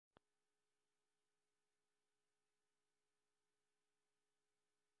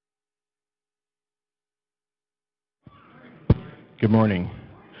Good morning.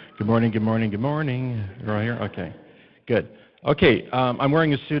 Good morning, good morning, good morning. Right here? Okay, good. Okay, I'm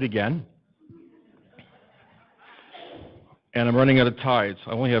wearing a suit again. And I'm running out of ties.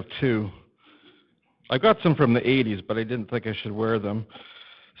 I only have two. I got some from the 80s, but I didn't think I should wear them.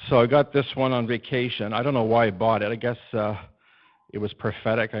 So I got this one on vacation. I don't know why I bought it. I guess it was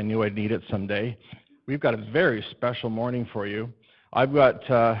prophetic. I knew I'd need it someday. We've got a very special morning for you. I've got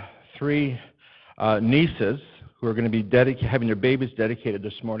three nieces who are going to be having their babies dedicated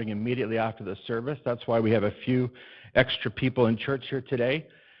this morning immediately after the service. That's why we have a few extra people in church here today.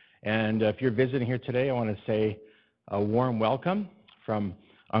 And if you're visiting here today, I want to say a warm welcome from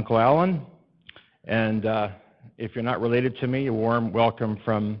Uncle Alan. And if you're not related to me, a warm welcome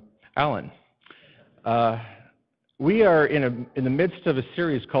from Alan. We are in the midst of a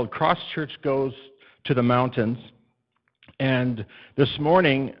series called Cross Church Goes to the Mountains. And this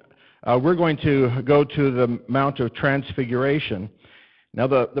morning, we're going to go to the Mount of Transfiguration. Now,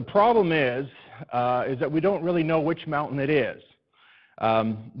 the problem is that we don't really know which mountain it is.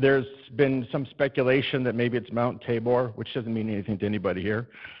 There's been some speculation that maybe it's Mount Tabor, which doesn't mean anything to anybody here,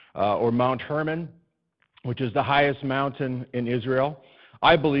 or Mount Hermon, which is the highest mountain in Israel.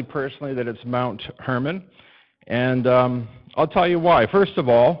 I believe personally that it's Mount Hermon, and I'll tell you why. First of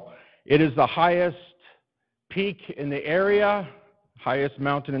all, it is the highest peak in the area, highest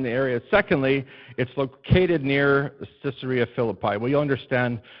mountain in the area. Secondly, it's located near Caesarea Philippi. Well, you'll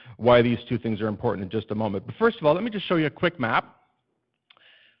understand why these two things are important in just a moment. But first of all, let me just show you a quick map.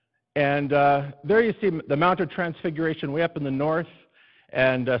 And there you see the Mount of Transfiguration way up in the north,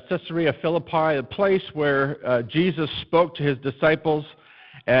 and Caesarea Philippi, a place where Jesus spoke to his disciples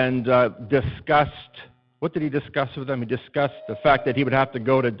and discussed, what did he discuss with them? He discussed the fact that he would have to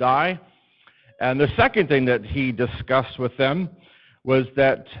go to die. And the second thing that he discussed with them was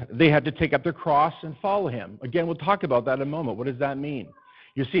that they had to take up their cross and follow him. Again, we'll talk about that in a moment. What does that mean?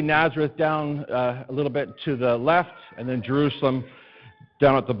 You see Nazareth down a little bit to the left, and then Jerusalem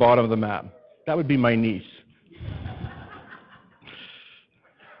down at the bottom of the map. That would be my niece.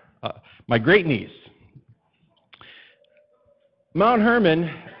 My great niece. Mount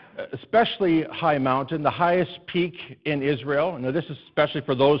Hermon, especially high mountain, the highest peak in Israel. Now this is especially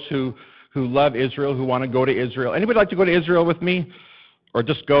for those who love Israel, who want to go to Israel. Anybody like to go to Israel with me? Or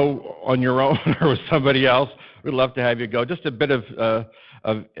just go on your own or with somebody else? We'd love to have you go. Just a bit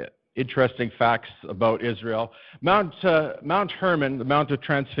of interesting facts about Israel. Mount Hermon, the Mount of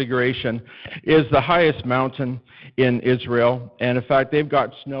Transfiguration, is the highest mountain in Israel. And in fact, they've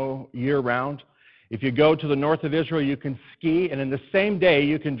got snow year-round. If you go to the north of Israel, you can ski. And in the same day,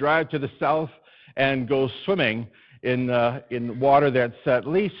 you can drive to the south and go swimming in water that's at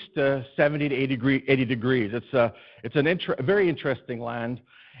least 70 to 80 degrees. It's a very interesting land.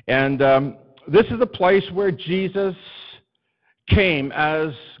 And this is a place where Jesus came as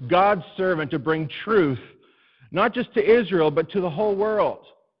God's servant to bring truth, not just to Israel, but to the whole world.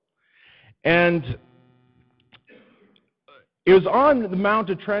 And it was on the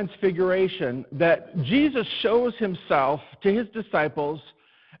Mount of Transfiguration that Jesus shows himself to his disciples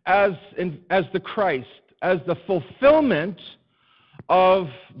as the Christ, as the fulfillment of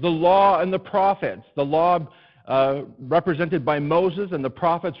the law and the prophets. The law represented by Moses and the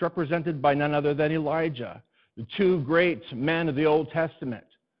prophets represented by none other than Elijah, the two great men of the Old Testament.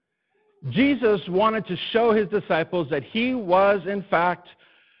 Jesus wanted to show his disciples that he was, in fact,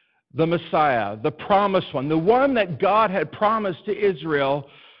 the Messiah, the promised one, the one that God had promised to Israel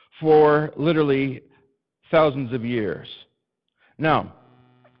for literally thousands of years. Now,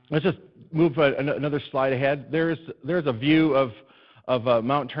 let's just move another slide ahead. There's a view of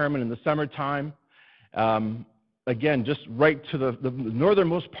Mount Hermon in the summertime. Again, just right to the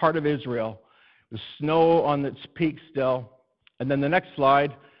northernmost part of Israel. The snow on its peak still. And then the next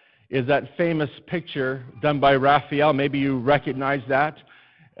slide is that famous picture done by Raphael. Maybe you recognize that.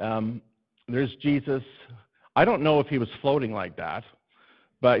 There's Jesus. I don't know if he was floating like that,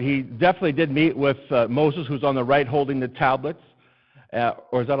 but he definitely did meet with Moses, who's on the right holding the tablets.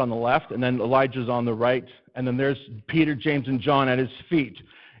 Or is that on the left? And then Elijah's on the right. And then there's Peter, James, and John at his feet.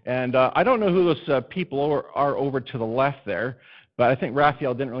 And I don't know who those people are over to the left there, but I think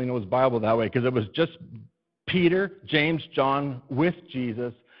Raphael didn't really know his Bible that way because it was just Peter, James, John with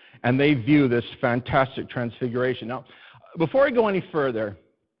Jesus, and they view this fantastic transfiguration. Now, before I go any further,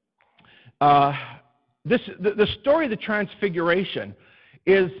 the story of the transfiguration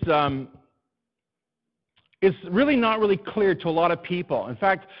is really not really clear to a lot of people. In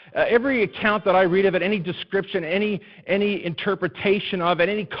fact, every account that I read of it, any description, any interpretation of it,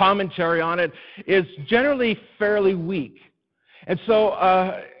 any commentary on it is generally fairly weak. And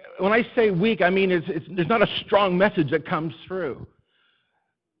so when I say weak, I mean there's not a strong message that comes through.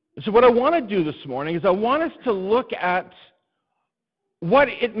 So what I want to do this morning is I want us to look at what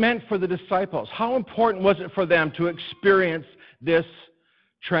it meant for the disciples. How important was it for them to experience this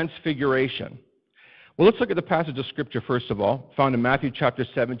transfiguration? Well, let's look at the passage of Scripture first of all, found in Matthew chapter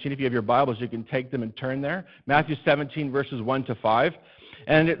 17. If you have your Bibles, you can take them and turn there. Matthew 17, verses 1 to 5.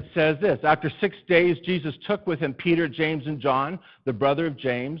 And it says this: After 6 days, Jesus took with him Peter, James, and John, the brother of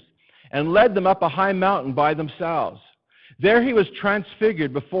James, and led them up a high mountain by themselves. There he was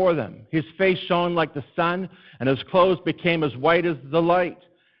transfigured before them. His face shone like the sun, and his clothes became as white as the light.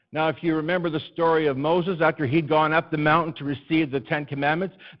 Now, if you remember the story of Moses after he'd gone up the mountain to receive the Ten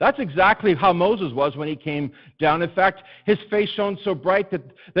Commandments, that's exactly how Moses was when he came down. In fact, his face shone so bright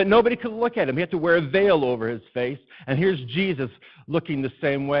that nobody could look at him. He had to wear a veil over his face. And here's Jesus looking the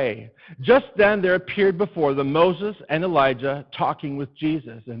same way. Just then there appeared before them Moses and Elijah talking with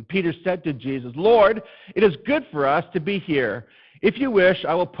Jesus. And Peter said to Jesus, "Lord, it is good for us to be here. If you wish,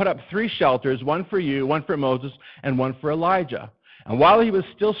 I will put up 3 shelters, one for you, one for Moses, and one for Elijah." And while he was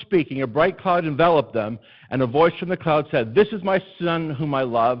still speaking, a bright cloud enveloped them, and a voice from the cloud said, "This is my Son whom I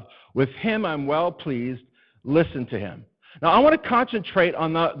love. With him I'm well pleased. Listen to him." Now I want to concentrate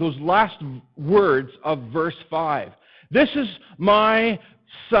on those last words of verse 5. This is my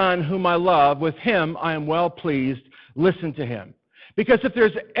Son whom I love. With him I am well pleased. Listen to him. Because if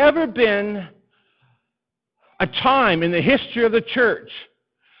there's ever been a time in the history of the church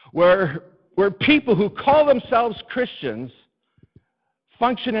where people who call themselves Christians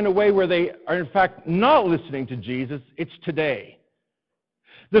function in a way where they are in fact not listening to Jesus, it's today.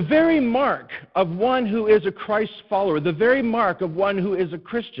 The very mark of one who is a Christ follower, the very mark of one who is a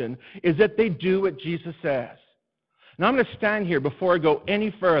Christian, is that they do what Jesus says. Now I'm going to stand here before I go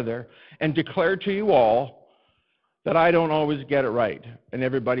any further and declare to you all that I don't always get it right. And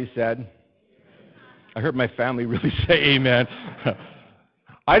everybody said, I heard my family really say amen.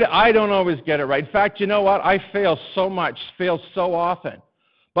 I don't always get it right. In fact, you know what? I fail so often.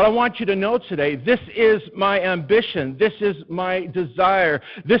 But I want you to know today, this is my ambition. This is my desire.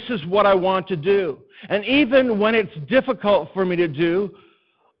 This is what I want to do. And even when it's difficult for me to do,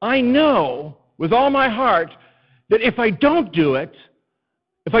 I know with all my heart that if I don't do it,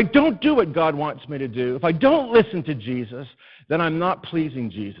 if I don't do what God wants me to do, if I don't listen to Jesus, then I'm not pleasing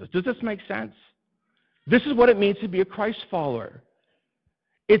Jesus. Does this make sense? This is what it means to be a Christ follower.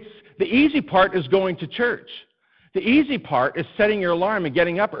 The easy part is going to church. The easy part is setting your alarm and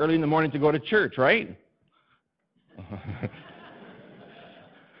getting up early in the morning to go to church, right?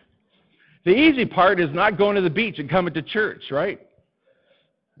 The easy part is not going to the beach and coming to church, right?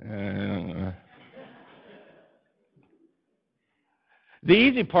 The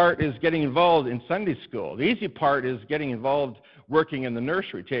easy part is getting involved in Sunday school. The easy part is getting involved working in the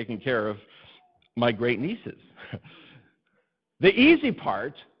nursery, taking care of my great nieces. The easy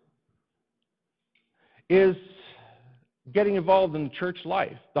part is getting involved in church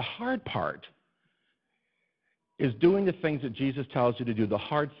life. The hard part is doing the things that Jesus tells you to do, the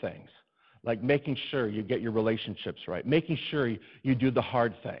hard things, like making sure you get your relationships right, making sure you do the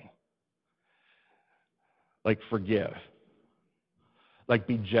hard thing, like forgive, like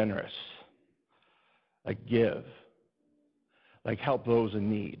be generous, like give, like help those in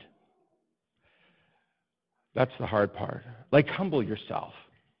need. That's the hard part. Like humble yourself,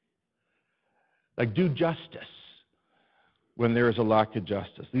 like do justice when there is a lack of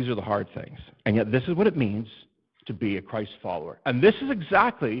justice. These are the hard things. And yet this is what it means to be a Christ follower. And this is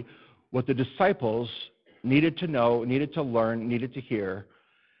exactly what the disciples needed to know, needed to learn, needed to hear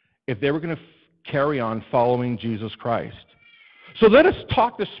if they were going to carry on following Jesus Christ. So let us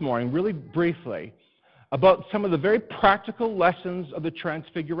talk this morning really briefly about some of the very practical lessons of the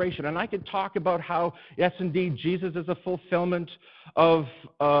Transfiguration. And I could talk about how, yes, indeed, Jesus is a fulfillment of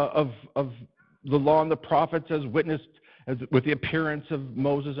the law and the prophets as witnessed with the appearance of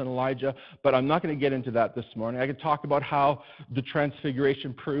Moses and Elijah, but I'm not going to get into that this morning. I could talk about how the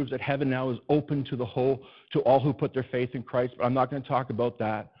Transfiguration proves that heaven now is open to all who put their faith in Christ, but I'm not going to talk about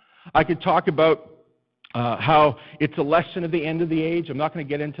that. I could talk about how it's a lesson of the end of the age. I'm not going to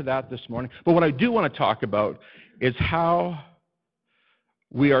get into that this morning. But what I do want to talk about is how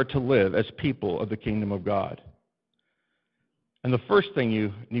we are to live as people of the kingdom of God. And the first thing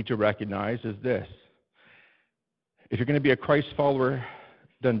you need to recognize is this. If you're going to be a Christ follower,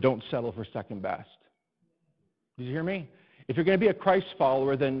 then don't settle for second best. Did you hear me? If you're going to be a Christ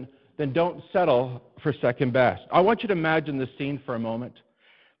follower, then don't settle for second best. I want you to imagine this scene for a moment.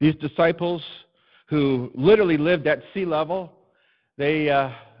 These disciples who literally lived at sea level,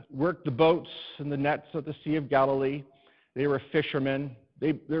 they worked the boats and the nets of the Sea of Galilee. They were fishermen.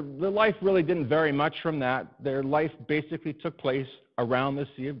 Their life really didn't vary much from that. Their life basically took place around the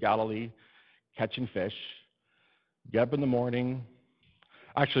Sea of Galilee, catching fish. Get up in the morning.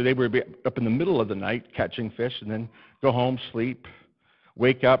 Actually, they would be up in the middle of the night catching fish, and then go home, sleep,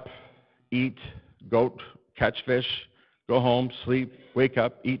 wake up, eat, go catch fish, go home, sleep, wake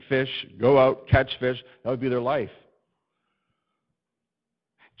up, eat fish, go out, catch fish. That would be their life.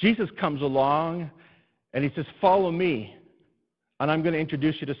 Jesus comes along, and he says, follow me, and I'm going to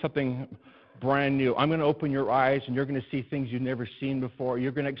introduce you to something brand new. I'm going to open your eyes, and you're going to see things you've never seen before.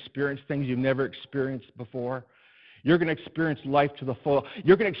 You're going to experience things you've never experienced before. You're going to experience life to the full.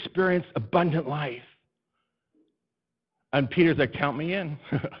 You're going to experience abundant life. And Peter's like, count me in.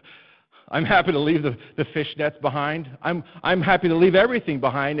 I'm happy to leave the fish nets behind. I'm happy to leave everything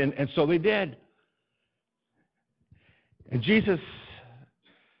behind. And so they did. And Jesus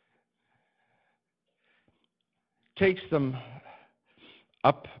takes them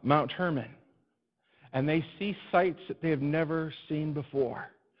up Mount Hermon. And they see sights that they have never seen before.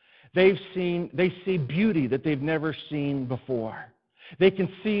 They see beauty that they've never seen before. They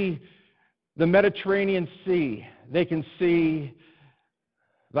can see the Mediterranean Sea. They can see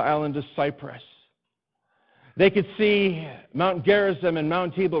the island of Cyprus. They could see Mount Gerizim and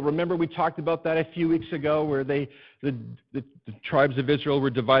Mount Ebal. Remember we talked about that a few weeks ago, where the tribes of Israel were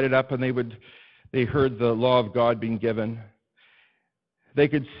divided up, and they heard the law of God being given. They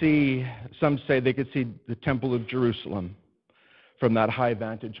could see, some say they could see the Temple of Jerusalem from that high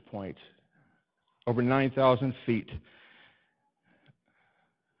vantage point, over 9,000 feet.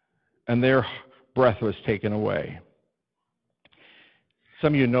 And their breath was taken away.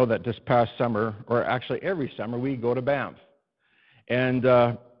 Some of you know that this past summer, or actually every summer, we go to Banff. And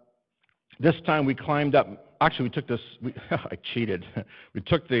this time we climbed up, actually we took this, I cheated. We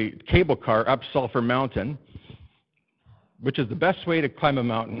took the cable car up Sulphur Mountain, which is the best way to climb a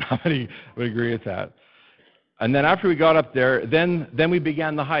mountain. How many would agree with that? And then after we got up there, then we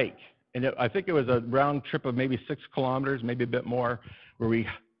began the hike. And I think it was a round trip of maybe 6 kilometers, maybe a bit more, where we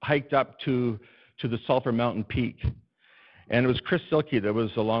hiked up to the Sulphur Mountain peak. And it was Chris Silke that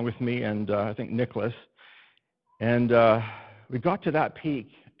was along with me, and I think Nicholas. And we got to that peak,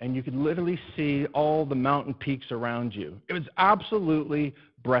 and you could literally see all the mountain peaks around you. It was absolutely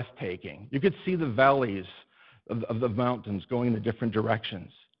breathtaking. You could see the valleys of the mountains going in the different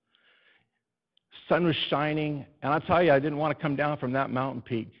directions. Sun was shining, and I'll tell you, I didn't want to come down from that mountain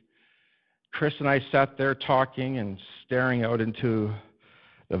peak. Chris and I sat there talking and staring out into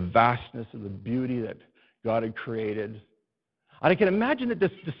the vastness of the beauty that God had created. And I can imagine that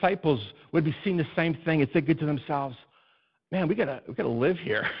the disciples would be seeing the same thing and thinking to themselves, man, we gotta live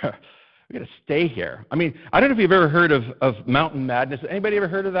here. We gotta stay here. I mean, I don't know if you've ever heard of mountain madness. Anybody ever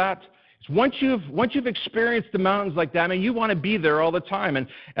heard of that? Once you've experienced the mountains like that, I mean, you want to be there all the time. And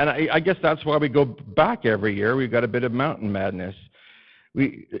I guess that's why we go back every year. We've got a bit of mountain madness.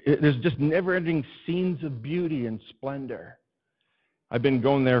 There's just never-ending scenes of beauty and splendor. I've been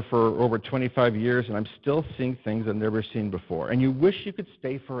going there for over 25 years, and I'm still seeing things I've never seen before. And you wish you could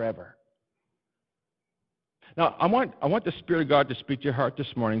stay forever. Now, I want the Spirit of God to speak to your heart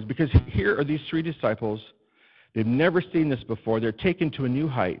this morning, because here are these 3 disciples. They've never seen this before. They're taken to a new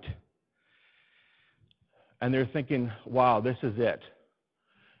height. And they're thinking, wow, this is it.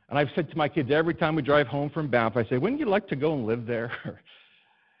 And I've said to my kids, every time we drive home from Banff, I say, wouldn't you like to go and live there?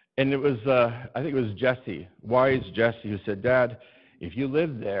 And it was, I think it was Jesse, wise Jesse, who said, Dad, if you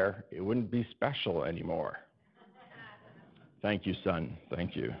lived there, it wouldn't be special anymore. Thank you, son.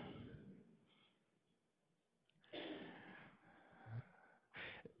 Thank you.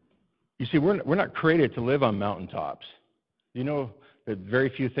 You see, we're not created to live on mountaintops. You know that very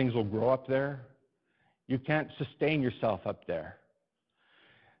few things will grow up there. You can't sustain yourself up there.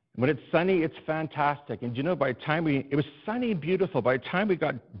 When it's sunny, it's fantastic. And you know, by the time it was sunny, beautiful. By the time we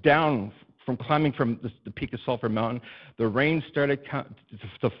got down from climbing from the peak of Sulphur Mountain, the rain started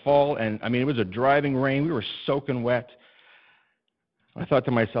to fall. And I mean, it was a driving rain. We were soaking wet. I thought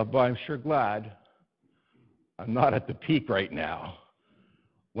to myself, boy, I'm sure glad I'm not at the peak right now,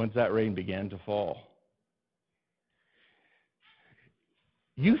 once that rain began to fall.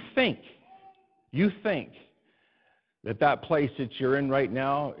 You think that place that you're in right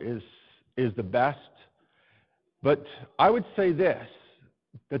now is the best. But I would say this,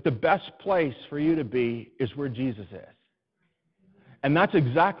 that the best place for you to be is where Jesus is. And that's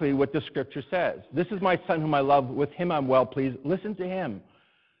exactly what the Scripture says. This is my Son whom I love. With him I'm well pleased. Listen to him.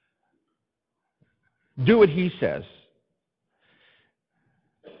 Do what he says.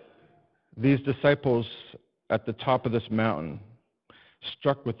 These disciples at the top of this mountain,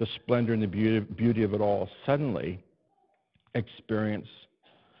 struck with the splendor and the beauty of it all, suddenly experience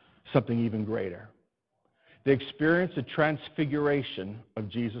something even greater. They experience the transfiguration of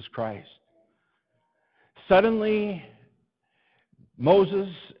Jesus Christ. Suddenly, Moses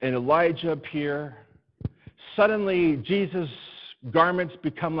and Elijah appear. Suddenly, Jesus' garments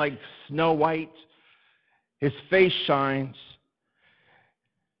become like snow white. His face shines.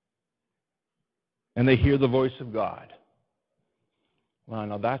 And they hear the voice of God. Well,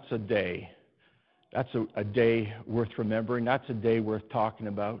 now that's a day. That's a day worth remembering. That's a day worth talking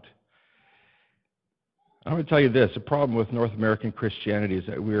about. I'm going to tell you this. The problem with North American Christianity is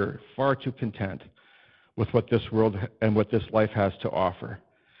that we're far too content with what this world and what this life has to offer.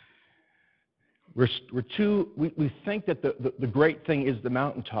 We think that the great thing is the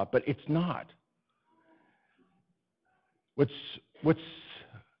mountaintop, but it's not. What's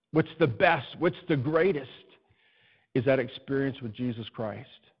the best, what's the greatest is that experience with Jesus Christ.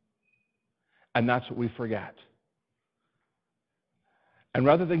 And that's what we forget. And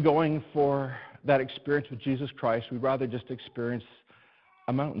rather than going for that experience with Jesus Christ, we'd rather just experience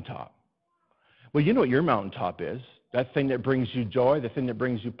a mountaintop. Well, you know what your mountaintop is. That thing that brings you joy, the thing that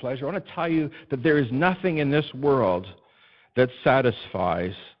brings you pleasure. I want to tell you that there is nothing in this world that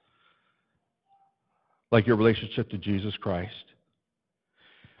satisfies like your relationship to Jesus Christ.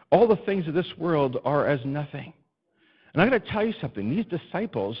 All the things of this world are as nothing. And I'm going to tell you something. These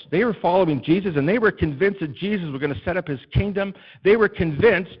disciples, they were following Jesus, and they were convinced that Jesus was going to set up his kingdom. They were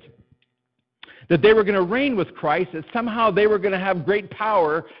convinced that they were going to reign with Christ, that somehow they were going to have great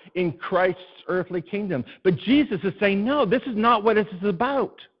power in Christ's earthly kingdom. But Jesus is saying, no, this is not what this is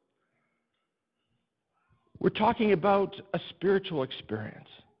about. We're talking about a spiritual experience.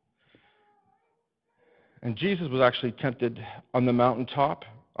 And Jesus was actually tempted on the mountaintop.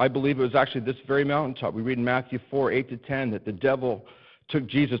 I believe it was actually this very mountaintop. We read in Matthew 4:8-10, that the devil took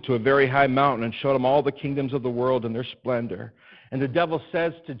Jesus to a very high mountain and showed him all the kingdoms of the world and their splendor. And the devil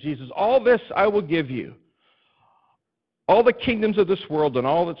says to Jesus, all this I will give you. All the kingdoms of this world and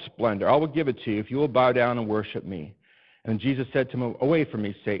all its splendor, I will give it to you if you will bow down and worship me. And Jesus said to him, away from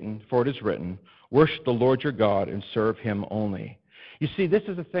me, Satan, for it is written, worship the Lord your God and serve him only. You see, this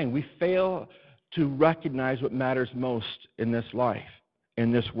is the thing. We fail to recognize what matters most in this life,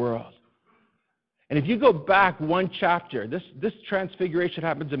 in this world. And if you go back one chapter, this transfiguration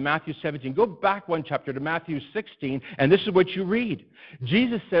happens in Matthew 17. Go back one chapter to Matthew 16, and this is what you read.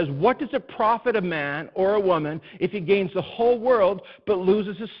 Jesus says, what does it profit a man or a woman if he gains the whole world but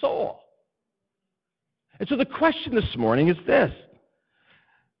loses his soul? And so the question this morning is this.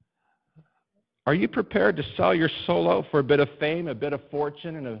 Are you prepared to sell your soul out for a bit of fame, a bit of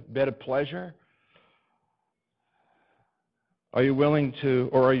fortune, and a bit of pleasure? Are you willing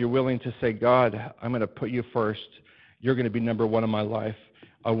to say, God, I'm going to put you first. You're going to be number one in my life.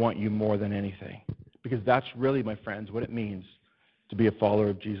 I want you more than anything. Because that's really, my friends, what it means to be a follower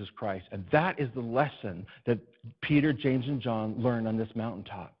of Jesus Christ. And that is the lesson that Peter, James, and John learned on this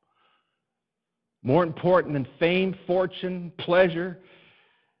mountaintop. More important than fame, fortune, pleasure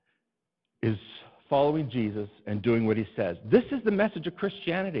is following Jesus and doing what he says. This is the message of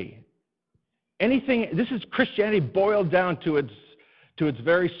Christianity. This is Christianity boiled down to its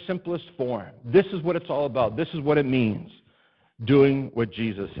very simplest form. This is what it's all about. This is what it means, doing what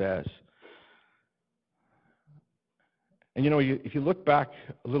Jesus says. And you know, if you look back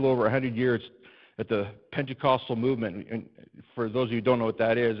a little over 100 years at the Pentecostal movement, and for those of you who don't know what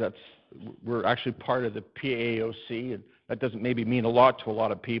that is, we're actually part of the PAOC, and that doesn't maybe mean a lot to a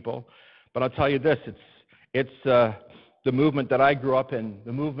lot of people. But I'll tell you this, it's the movement that I grew up in,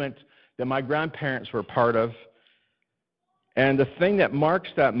 the movement that my grandparents were part of. And the thing that marks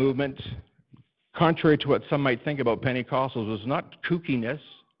that movement, contrary to what some might think about Pentecostals, was not kookiness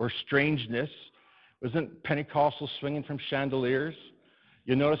or strangeness. It wasn't Pentecostals swinging from chandeliers.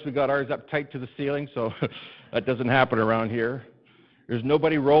 You notice we got ours up tight to the ceiling, so that doesn't happen around here. There's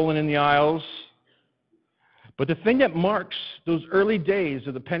nobody rolling in the aisles. But the thing that marks those early days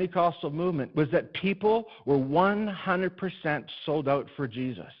of the Pentecostal movement was that people were 100% sold out for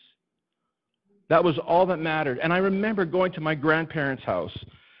Jesus. That was all that mattered. And I remember going to my grandparents' house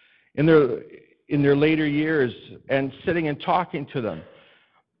in their later years and sitting and talking to them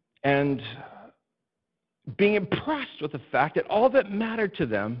and being impressed with the fact that all that mattered to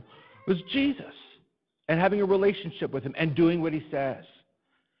them was Jesus and having a relationship with him and doing what he says.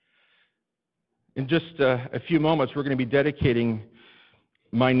 In just a few moments, we're going to be dedicating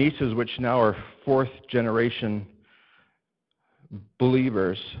my nieces, which now are fourth-generation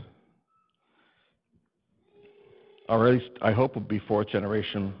believers, or at least I hope will be fourth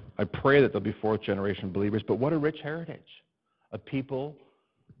generation. I pray that they'll be fourth generation believers. But what a rich heritage of people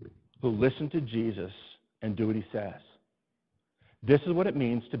who listen to Jesus and do what he says. This is what it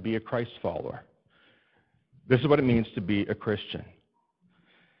means to be a Christ follower. This is what it means to be a Christian.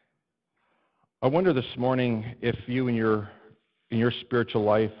 I wonder this morning if you in your spiritual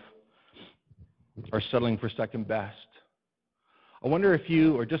life are settling for second best. I wonder if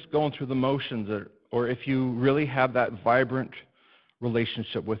you are just going through the motions, or if you really have that vibrant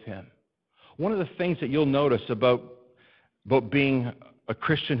relationship with Him. One of the things that you'll notice about being a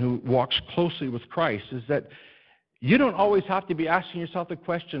Christian who walks closely with Christ is that you don't always have to be asking yourself the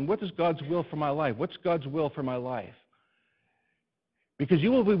question, what is God's will for my life? What's God's will for my life? Because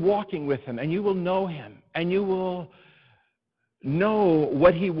you will be walking with Him, and you will know Him, and you will know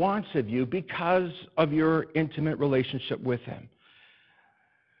what He wants of you because of your intimate relationship with Him.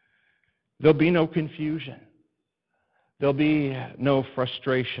 There'll be no confusion. There'll be no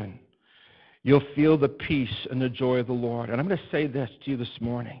frustration. You'll feel the peace and the joy of the Lord. And I'm going to say this to you this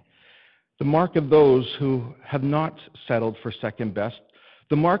morning. The mark of those who have not settled for second best,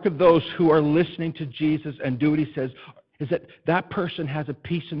 the mark of those who are listening to Jesus and do what He says, is that that person has a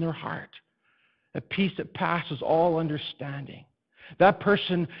peace in their heart, a peace that passes all understanding. That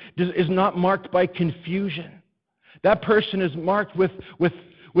person is not marked by confusion. That person is marked with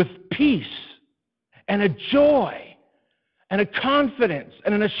peace and a joy and a confidence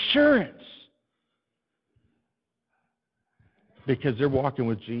and an assurance because they're walking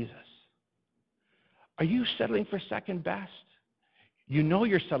with Jesus. Are you settling for second best? You know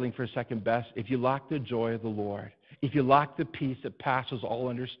you're settling for second best if you lack the joy of the Lord, if you lack the peace that passes all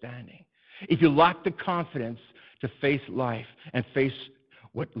understanding, if you lack the confidence to face life and face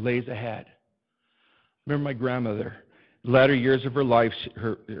what lays ahead. Remember my grandmother, latter years of her life,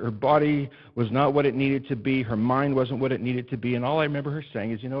 her body was not what it needed to be, her mind wasn't what it needed to be, and all I remember her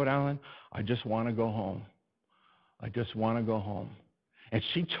saying is, you know what, Alan, I just want to go home. I just want to go home. And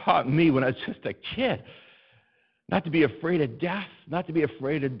she taught me when I was just a kid not to be afraid of death, not to be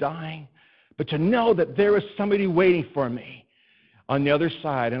afraid of dying, but to know that there was somebody waiting for me on the other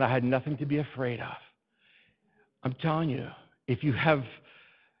side, and I had nothing to be afraid of. I'm telling you, if you have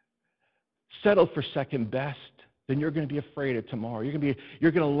settled for second best, then you're going to be afraid of tomorrow. You're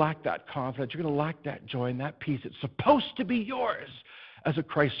going to lack that confidence. You're going to lack that joy and that peace. It's supposed to be yours as a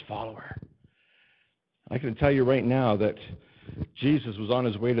Christ follower. I can tell you right now that Jesus was on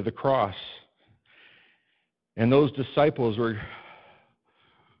His way to the cross, and those disciples were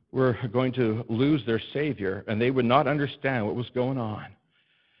going to lose their Savior, and they would not understand what was going on.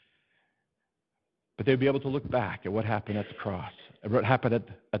 But they'd be able to look back at what happened at the cross, at what happened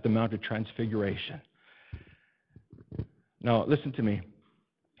at the Mount of Transfiguration. Now, listen to me.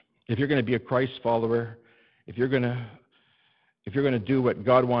 If you're going to be a Christ follower, if you're going to do what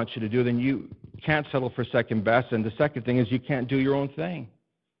God wants you to do, then you can't settle for second best. And the second thing is you can't do your own thing.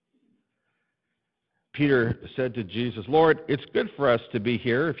 Peter said to Jesus, Lord, it's good for us to be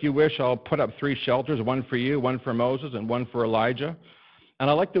here. If you wish, I'll put up 3 shelters, one for you, one for Moses, and one for Elijah. And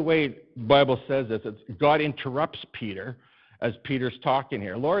I like the way the Bible says this. God interrupts Peter as Peter's talking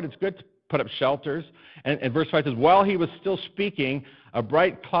here. Lord, it's good to put up shelters. And verse 5 says, while he was still speaking, a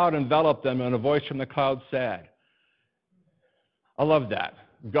bright cloud enveloped them, and a voice from the cloud said. I love that.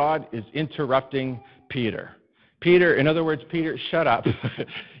 God is interrupting Peter. Peter, in other words, Peter, shut up.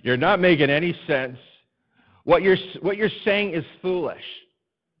 You're not making any sense. What you're saying is foolish.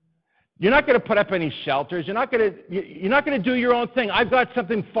 You're not going to put up any shelters. You're not going to do your own thing. I've got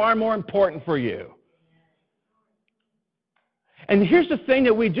something far more important for you. And here's the thing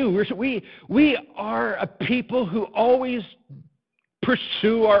that we do. We are a people who always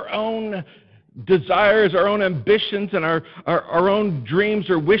pursue our own desires, our own ambitions, and our own dreams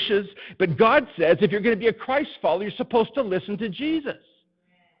or wishes. But God says if you're going to be a Christ follower, you're supposed to listen to Jesus.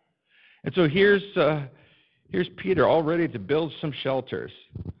 And so here's Peter all ready to build some shelters.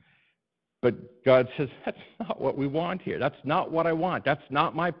 But God says, that's not what we want here. That's not what I want. That's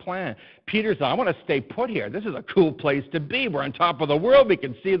not my plan. Peter says, I want to stay put here. This is a cool place to be. We're on top of the world. We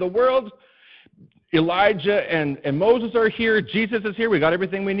can see the world. Elijah and Moses are here. Jesus is here. We got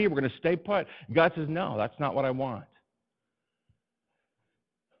everything we need. We're going to stay put. God says, no, that's not what I want.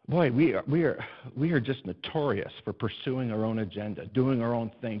 Boy, we are just notorious for pursuing our own agenda, doing our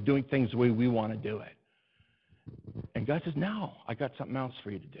own thing, doing things the way we want to do it. And God says, no, I got something else for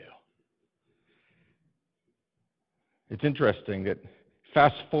you to do. It's interesting that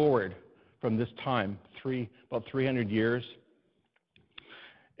fast forward from this time, about 300 years,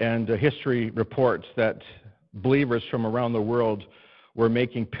 and history reports that believers from around the world were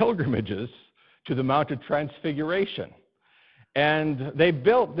making pilgrimages to the Mount of Transfiguration. And they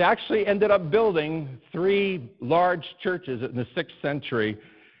actually ended up building 3 large churches in the 6th century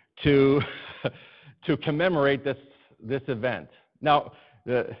to commemorate this event. Now,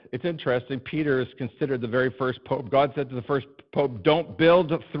 it's interesting. Peter is considered the very first pope. God said to the first pope, don't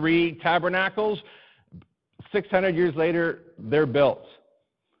build 3 tabernacles. 600 years later, they're built.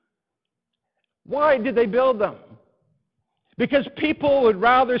 Why did they build them? Because people would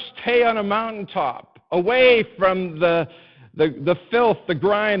rather stay on a mountaintop, away from the filth, the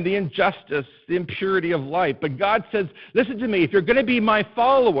grime, the injustice, the impurity of life. But God says, listen to me, if you're going to be my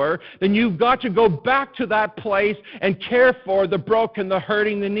follower, then you've got to go back to that place and care for the broken, the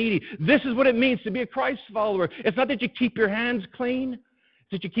hurting, the needy. This is what it means to be a Christ follower. It's not that you keep your hands clean,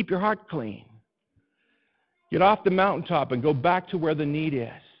 it's that you keep your heart clean. Get off the mountaintop and go back to where the need is.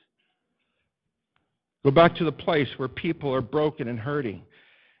 Go back to the place where people are broken and hurting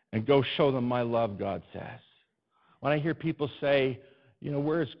and go show them my love, God says. When I hear people say,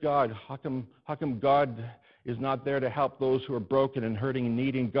 where's God? How come God is not there to help those who are broken and hurting and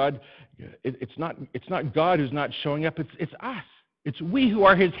needing? God, it's not God who's not showing up. It's us. It's we who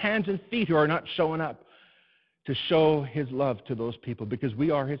are his hands and feet who are not showing up to show his love to those people because we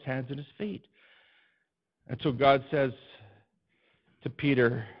are his hands and his feet. And so God says to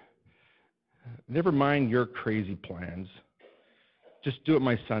Peter, never mind your crazy plans. Just do what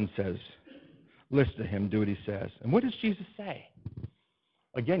my son says. Listen to him, do what he says. And what does Jesus say?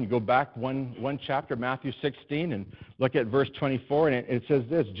 Again, you go back one chapter, Matthew 16, and look at verse 24, and it says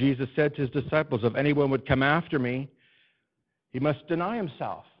this. Jesus said to his disciples, if anyone would come after me, he must deny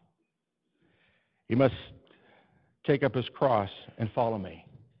himself. He must take up his cross and follow me.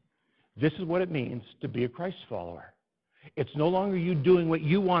 This is what it means to be a Christ follower. It's no longer you doing what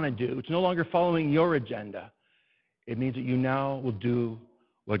you want to do. It's no longer following your agenda. It means that you now will do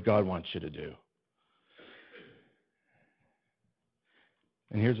what God wants you to do.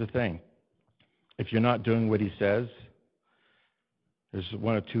 And here's the thing. If you're not doing what he says, there's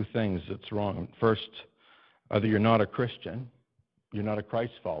one of 2 things that's wrong. First, either you're not a Christian, you're not a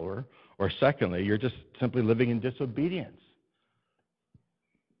Christ follower, or secondly, you're just simply living in disobedience.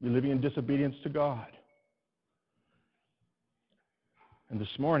 You're living in disobedience to God. And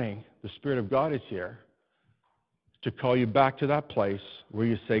this morning, the Spirit of God is here to call you back to that place where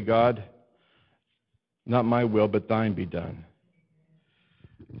you say, God, not my will, but thine be done.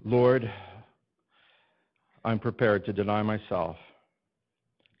 Lord, I'm prepared to deny myself,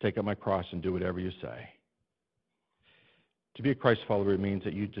 take up my cross, and do whatever you say. To be a Christ follower means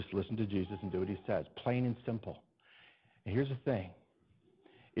that you just listen to Jesus and do what he says, plain and simple. And here's the thing.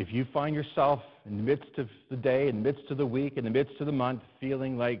 If you find yourself in the midst of the day, in the midst of the week, in the midst of the month,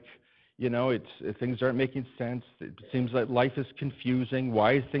 feeling like, things aren't making sense, it seems like life is confusing,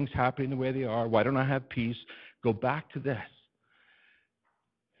 why is things happening the way they are, why don't I have peace? Go back to this.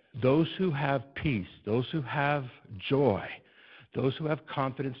 Those who have peace, those who have joy, those who have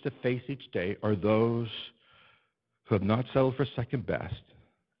confidence to face each day are those who have not settled for second best,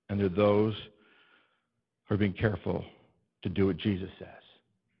 and they're those who are being careful to do what Jesus says.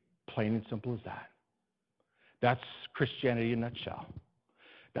 Plain and simple as that. That's Christianity in a nutshell.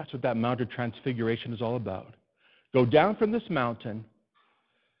 That's what that Mount of Transfiguration is all about. Go down from this mountain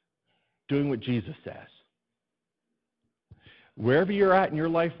doing what Jesus says. Wherever you're at in your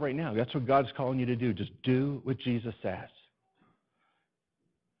life right now, that's what God's calling you to do. Just do what Jesus says.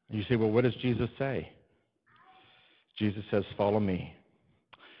 And you say, well, what does Jesus say? Jesus says, follow me.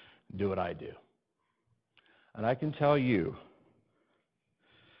 Do what I do. And I can tell you,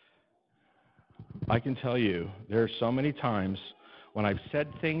 there are so many times when I've said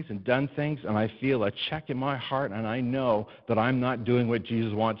things and done things and I feel a check in my heart and I know that I'm not doing what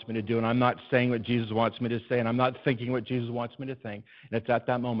Jesus wants me to do and I'm not saying what Jesus wants me to say and I'm not thinking what Jesus wants me to think. And it's at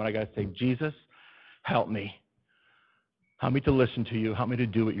that moment I got to say, Jesus, help me. Help me to listen to you. Help me to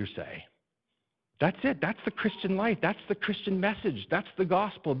do what you say. That's it. That's the Christian life. That's the Christian message. That's the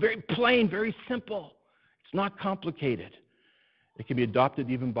gospel. Very plain, very simple. It's not complicated. It can be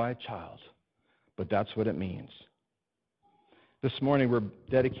adopted even by a child. But that's what it means. This morning we're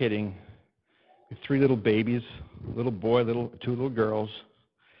dedicating 3 little babies, a little boy, 2 little girls.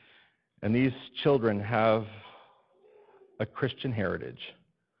 And these children have a Christian heritage.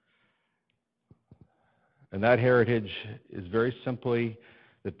 And that heritage is very simply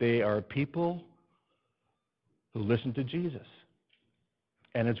that they are people who listen to Jesus.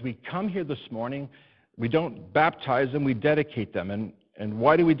 And as we come here this morning, we don't baptize them, we dedicate them. And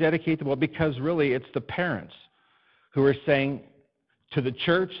why do we dedicate them? Well, because really it's the parents who are saying to the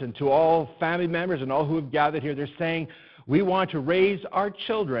church and to all family members and all who have gathered here, they're saying, we want to raise our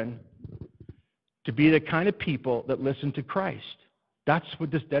children to be the kind of people that listen to Christ. That's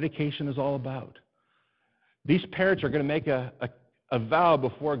what this dedication is all about. These parents are going to make a vow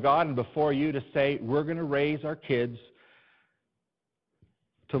before God and before you to say, we're going to raise our kids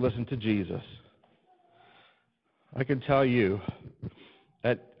to listen to Jesus. I can tell you,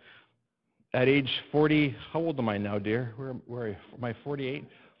 at age 40, how old am I now, dear? Where am I, 48?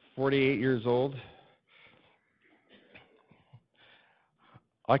 48 years old.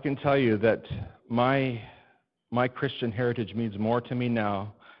 I can tell you that my Christian heritage means more to me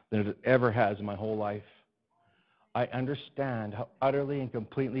now than it ever has in my whole life. I understand how utterly and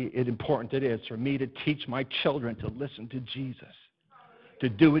completely important it is for me to teach my children to listen to Jesus, to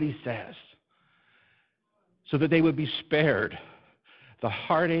do what he says, so that they would be spared the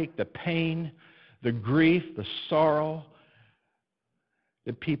heartache, the pain, the grief, the sorrow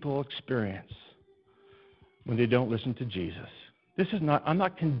that people experience when they don't listen to Jesus. I'm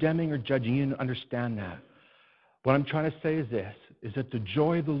not condemning or judging you, to understand that. What I'm trying to say is this, is that the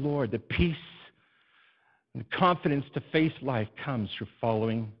joy of the Lord, the peace and the confidence to face life comes through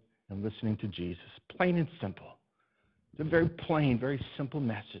following and listening to Jesus. Plain and simple. It's a very plain, very simple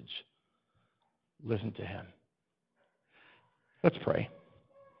message. Listen to him. Let's pray.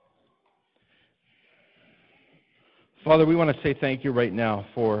 Father, we want to say thank you right now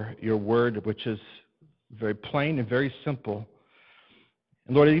for your word, which is very plain and very simple.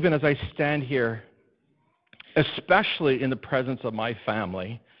 And Lord, even as I stand here, especially in the presence of my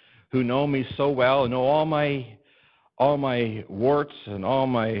family, who know me so well and know all my warts and all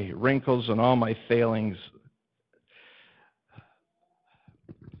my wrinkles and all my failings,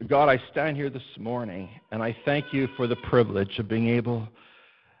 God, I stand here this morning and I thank you for the privilege of being able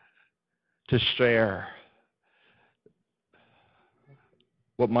to share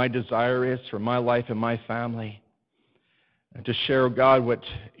what my desire is for my life and my family, and to share, God, what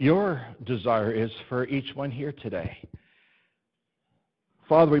your desire is for each one here today.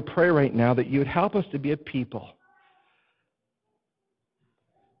 Father, we pray right now that you would help us to be a people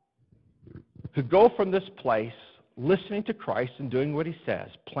who go from this place listening to Christ and doing what he says,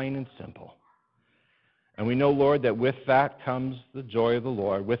 plain and simple. And we know, Lord, that with that comes the joy of the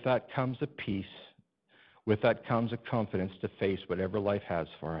Lord. With that comes a peace. With that comes a confidence to face whatever life has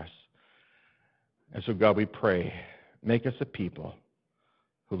for us. And so, God, we pray, make us a people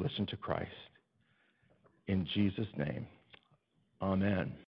who listen to Christ. In Jesus' name, amen.